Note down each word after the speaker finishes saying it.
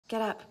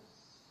Get up.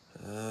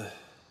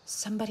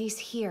 Somebody's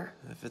here.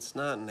 If it's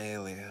not an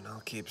alien,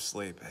 I'll keep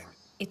sleeping.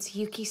 It's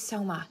Yuki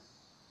Soma.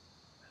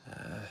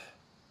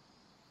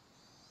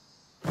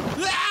 Will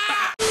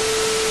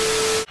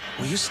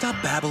you stop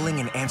babbling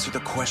and answer the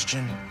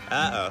question?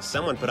 Uh-oh,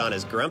 someone put on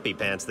his grumpy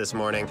pants this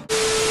morning.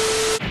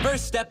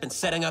 First step in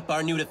setting up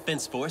our new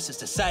defense force is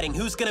deciding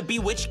who's gonna be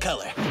which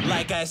color.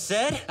 Like I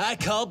said, I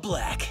call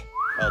black.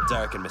 All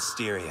dark and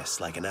mysterious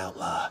like an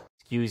outlaw.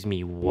 Excuse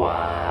me,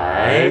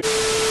 what?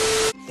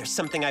 There's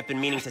something I've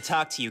been meaning to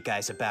talk to you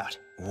guys about.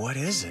 What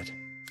is it?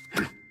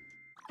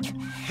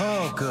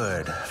 Oh,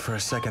 good. For a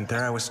second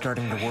there, I was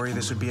starting to worry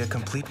this would be a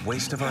complete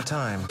waste of our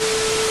time.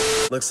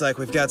 Looks like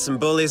we've got some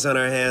bullies on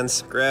our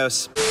hands.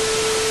 Gross.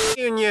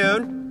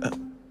 Union.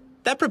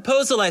 That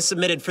proposal I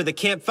submitted for the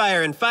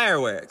campfire and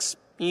fireworks,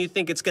 you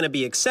think it's gonna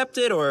be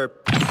accepted, or...?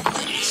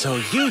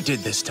 So you did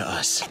this to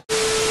us.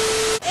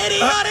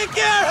 Idiotic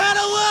airhead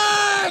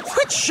alert!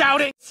 Quit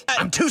shouting!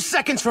 I'm 2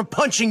 seconds from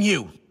punching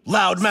you,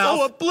 loudmouth!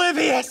 So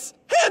oblivious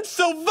and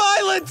so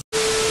violent!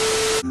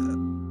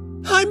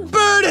 I'm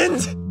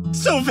burdened!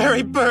 So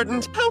very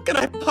burdened. How can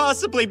I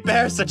possibly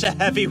bear such a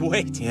heavy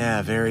weight?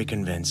 Yeah, very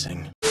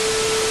convincing.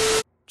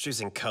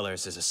 Choosing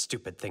colors is a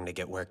stupid thing to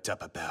get worked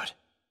up about.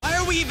 Why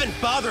are we even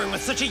bothering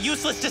with such a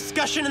useless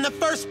discussion in the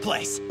first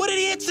place? What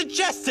idiot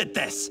suggested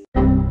this?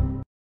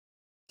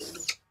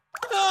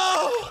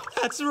 Oh,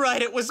 that's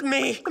right, it was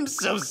me. I'm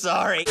so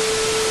sorry.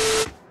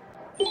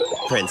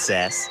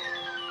 Princess.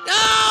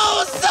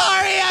 Oh,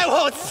 sorry, I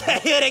won't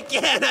say it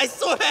again, I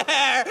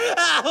swear.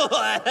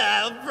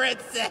 Oh,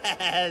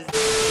 princess.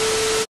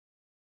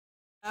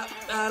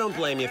 I don't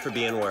blame you for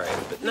being worried,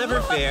 but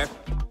never fear.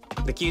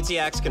 The cutie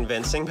act's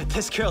convincing, but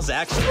this girl's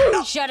actually...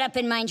 Shut up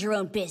and mind your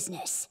own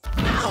business.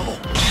 Ow.